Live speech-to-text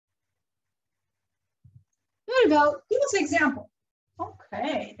we go. Give us an example.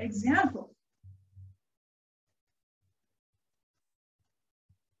 Okay, example.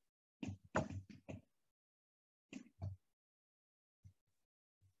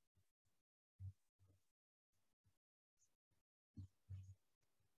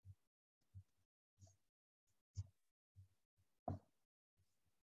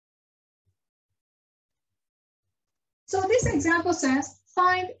 So this example says,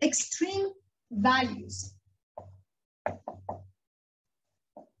 find extreme values.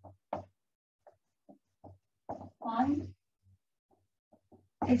 Find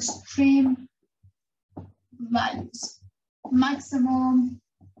extreme values, maximum,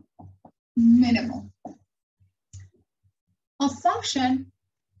 minimum. A function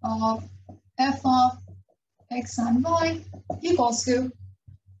of f of x and y equals to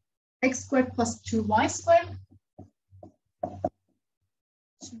x squared plus 2y squared,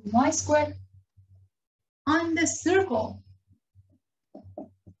 2y squared on the circle,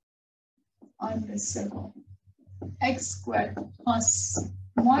 x squared plus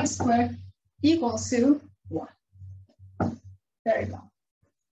y squared equals to 1. There you go.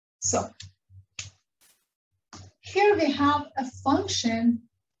 So here we have a function.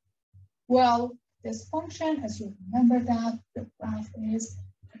 Well, this function, as you remember that the graph is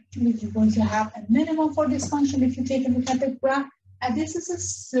actually you're going to have a minimum for this function if you take a look at the graph, and this is a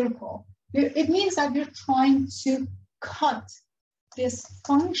circle. It means that you're trying to cut this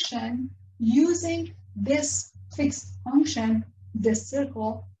function using this fixed function, this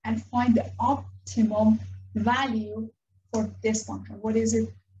circle, and find the optimum value for this function. What is it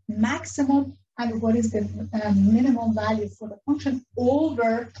maximum and what is the minimum value for the function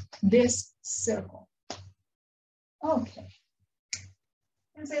over this circle? Okay.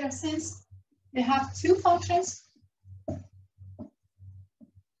 Since we have two functions,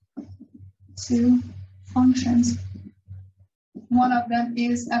 one of them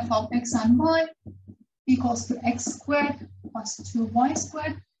is f of x and y equals to x squared plus 2y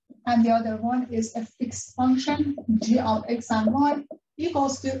squared, and the other one is a fixed function, g of x and y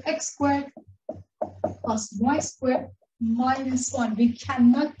equals to x squared plus y squared minus 1. We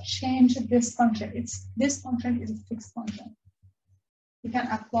cannot change this function. This function is a fixed function. We can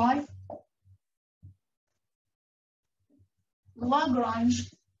apply Lagrange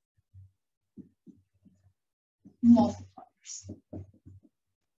multipliers.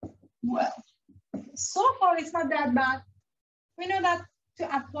 Well, so far it's not that bad. We know that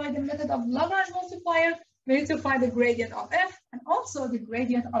to apply the method of Lagrange multiplier, we need to find the gradient of f and also the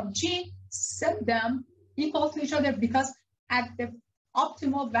gradient of g, set them equal to each other because at the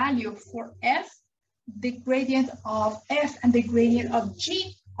optimal value for f, the gradient of f and the gradient of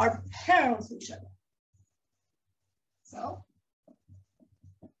g are parallel to each other. So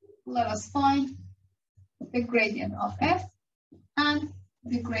let us find the gradient of f and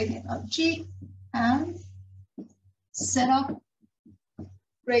the gradient of g and set up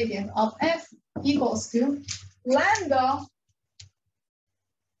gradient of f equals to lambda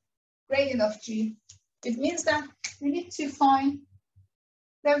gradient of g. It means that we need to find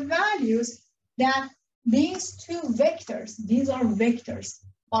the values that these two vectors, these are vectors,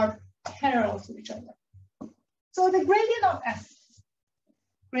 are parallel to each other. So the gradient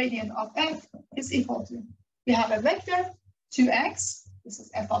of f is equal to, we have a vector 2x, this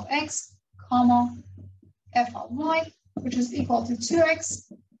is f of x, comma, f of y, which is equal to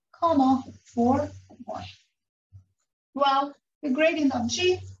 2x, comma, 4y. Well, the gradient of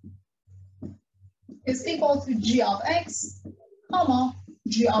g is equal to g of x, comma,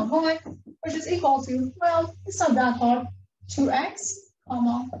 g of y, which is equal to, well, it's not that hard, 2x,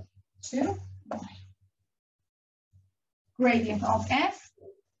 comma, 2y. Gradient of f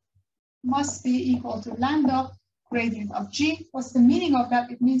must be equal to lambda gradient of g. What's the meaning of that?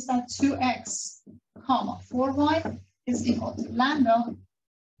 It means that 2x, comma, 4y is equal to lambda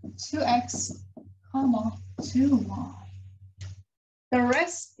 2x, comma, 2y. The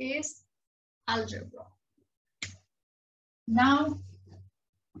rest is algebra. Now,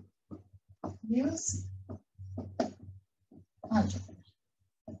 use algebra.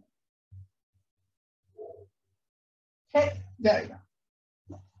 Okay, there you go.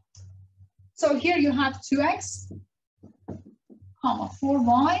 So here you have 2x, comma,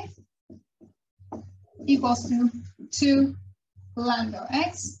 4y equals to 2 lambda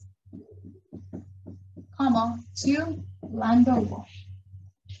x, comma, 2 lambda y.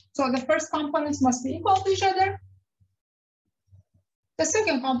 So the first components must be equal to each other. The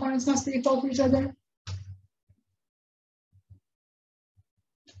second components must be equal to each other.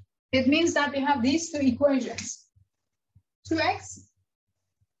 It means that we have these two equations. 2x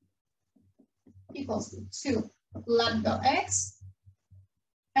equals to 2 lambda x,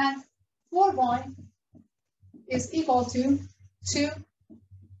 and 4y is equal to 2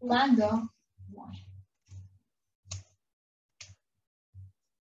 lambda y.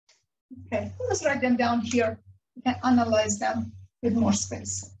 Okay, let's write them down here. We can analyze them with more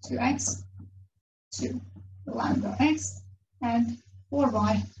space. 2x, 2 lambda x, and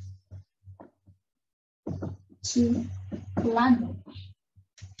 4y, 2 lambda y.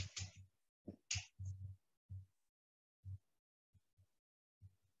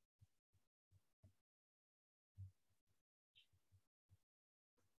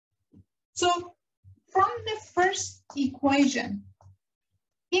 So from the first equation,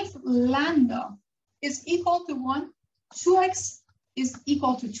 if lambda is equal to 1, 2x is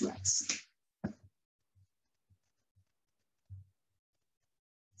equal to 2x.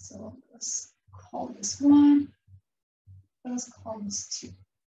 So let's call this 1, let's call this 2.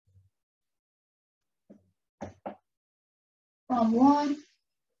 From 1,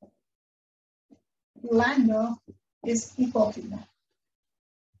 lambda is equal to 1.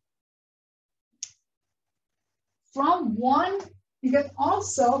 From 1, you get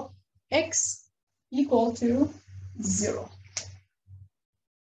also x equal to 0.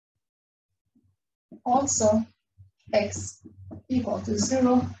 Also, x equal to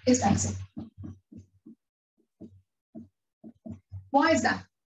 0 is acceptable. Why is that?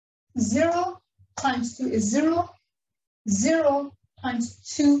 0 times 2 is 0. 0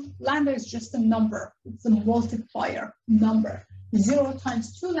 times 2, lambda is just a number. It's a multiplier number. 0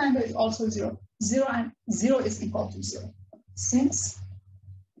 times 2 lambda is also 0. 0 and 0 is equal to 0. Since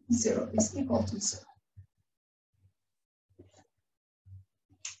 0 is equal to 0.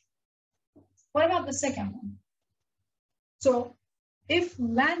 What about the second one? So if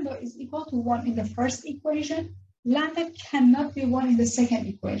lambda is equal to 1 in the first equation, lambda cannot be 1 in the second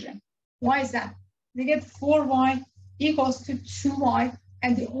equation. Why is that? We get 4y equals to 2y,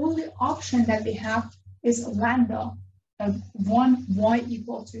 and the only option that we have is lambda of 1y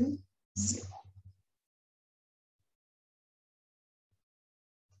equal to 0.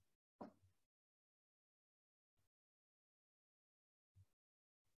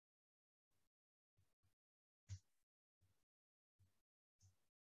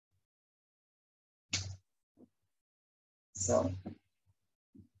 So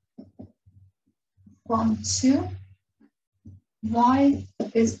from 2, y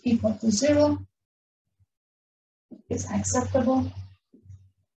is equal to 0 is acceptable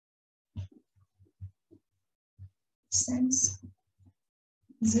since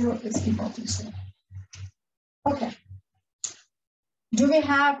 0 is equal to 0. Okay. Do we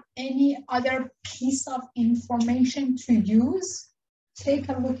have any other piece of information to use? Take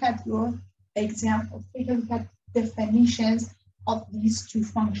a look at your example. Take a look at definitions of these two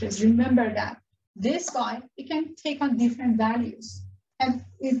functions. Remember that this guy, it can take on different values, and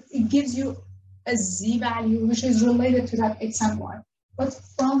it gives you a z value which is related to that x and y. But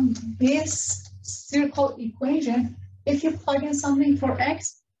from this circle equation, if you plug in something for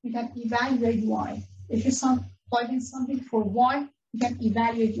x, you can evaluate y. If you plug in something for y, you can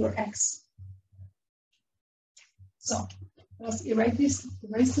evaluate your x. So let's erase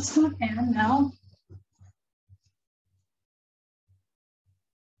this one, and now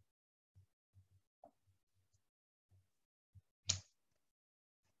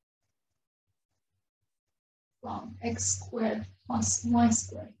from x squared plus y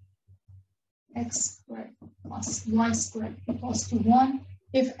squared. X squared plus y squared equals to 1.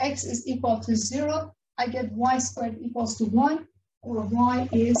 If x is equal to 0, I get y squared equals to 1, or y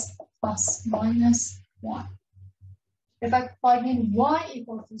is plus minus 1. If I plug in y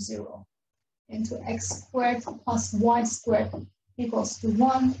equal to 0 into x squared plus y squared equals to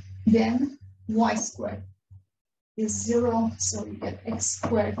 1, then y squared is 0, so we get x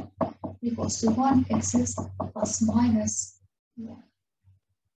squared equals to 1, x is plus minus 1.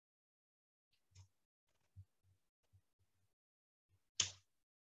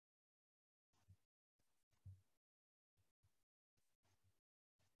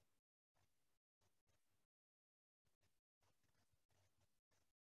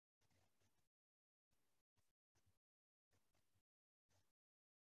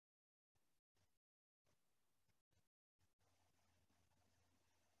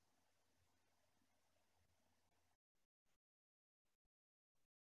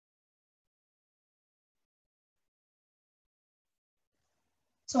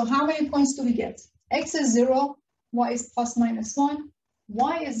 So how many points do we get? X is 0, y is plus minus 1,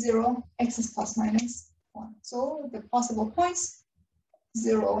 y is 0, x is plus minus 1. So the possible points,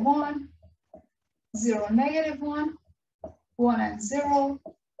 0, 1, 0, negative 1, 1 and 0,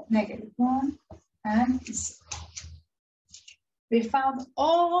 negative 1, and 0. We found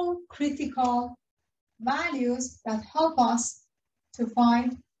all critical values that help us to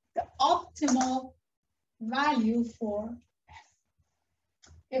find the optimal value for f.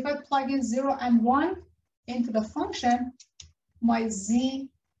 If I plug in 0 and 1 into the function, my z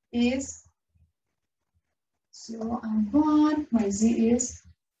is 0 and 1, my z is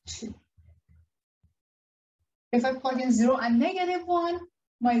 2. If I plug in 0 and -1,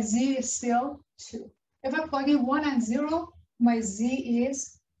 my z is still 2. If I plug in 1 and 0, my z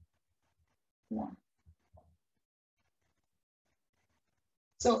is 1.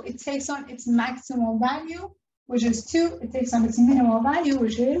 So it takes on its maximal value, which is 2. It takes on its minimal value,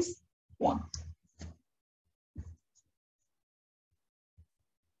 which is 1.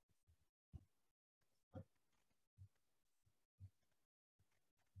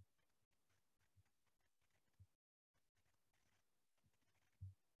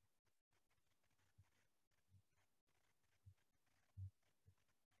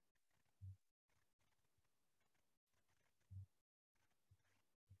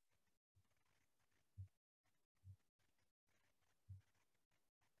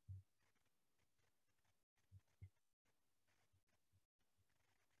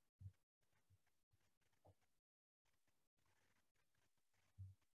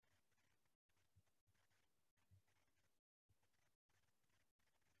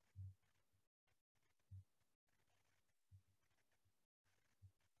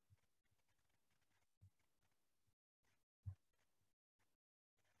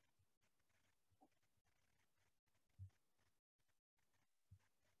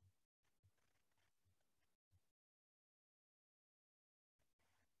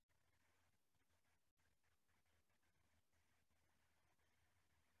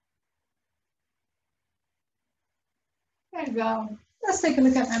 There you go. Let's take a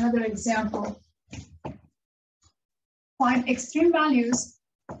look at another example. Find extreme values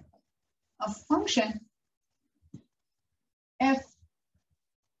of function f